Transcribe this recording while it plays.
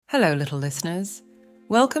Hello, little listeners.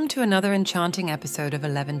 Welcome to another enchanting episode of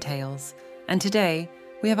 11 Tales. And today,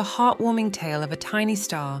 we have a heartwarming tale of a tiny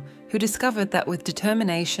star who discovered that with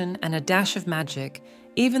determination and a dash of magic,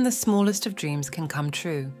 even the smallest of dreams can come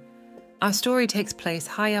true. Our story takes place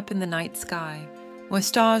high up in the night sky, where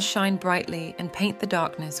stars shine brightly and paint the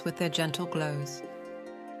darkness with their gentle glows.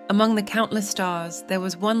 Among the countless stars, there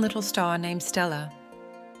was one little star named Stella.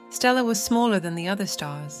 Stella was smaller than the other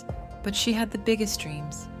stars, but she had the biggest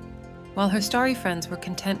dreams. While her starry friends were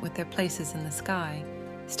content with their places in the sky,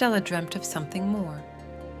 Stella dreamt of something more.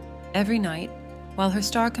 Every night, while her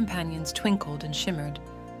star companions twinkled and shimmered,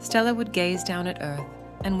 Stella would gaze down at Earth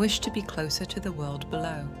and wish to be closer to the world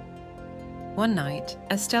below. One night,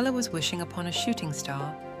 as Stella was wishing upon a shooting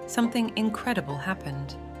star, something incredible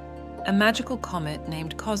happened. A magical comet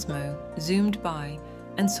named Cosmo zoomed by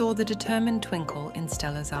and saw the determined twinkle in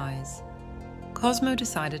Stella's eyes. Cosmo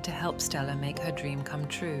decided to help Stella make her dream come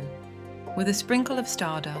true. With a sprinkle of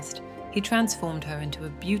stardust, he transformed her into a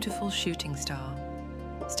beautiful shooting star.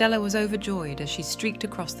 Stella was overjoyed as she streaked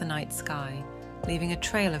across the night sky, leaving a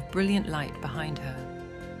trail of brilliant light behind her.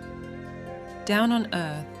 Down on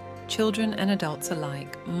Earth, children and adults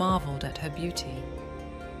alike marveled at her beauty.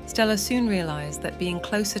 Stella soon realized that being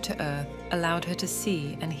closer to Earth allowed her to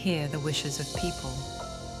see and hear the wishes of people.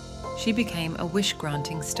 She became a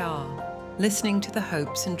wish-granting star, listening to the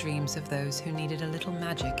hopes and dreams of those who needed a little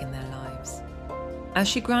magic in their lives. As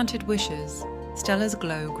she granted wishes, Stella's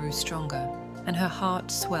glow grew stronger, and her heart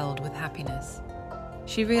swelled with happiness.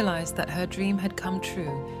 She realized that her dream had come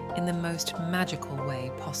true in the most magical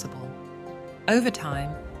way possible. Over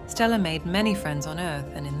time, Stella made many friends on Earth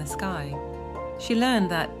and in the sky. She learned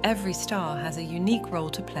that every star has a unique role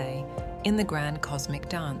to play in the grand cosmic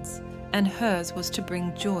dance, and hers was to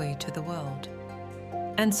bring joy to the world.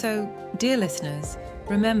 And so, dear listeners,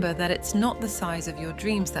 remember that it's not the size of your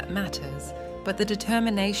dreams that matters, but the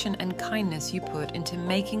determination and kindness you put into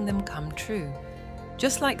making them come true.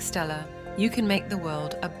 Just like Stella, you can make the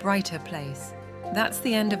world a brighter place. That's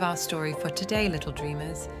the end of our story for today, little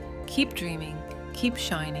dreamers. Keep dreaming, keep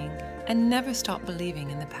shining, and never stop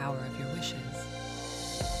believing in the power of your wishes.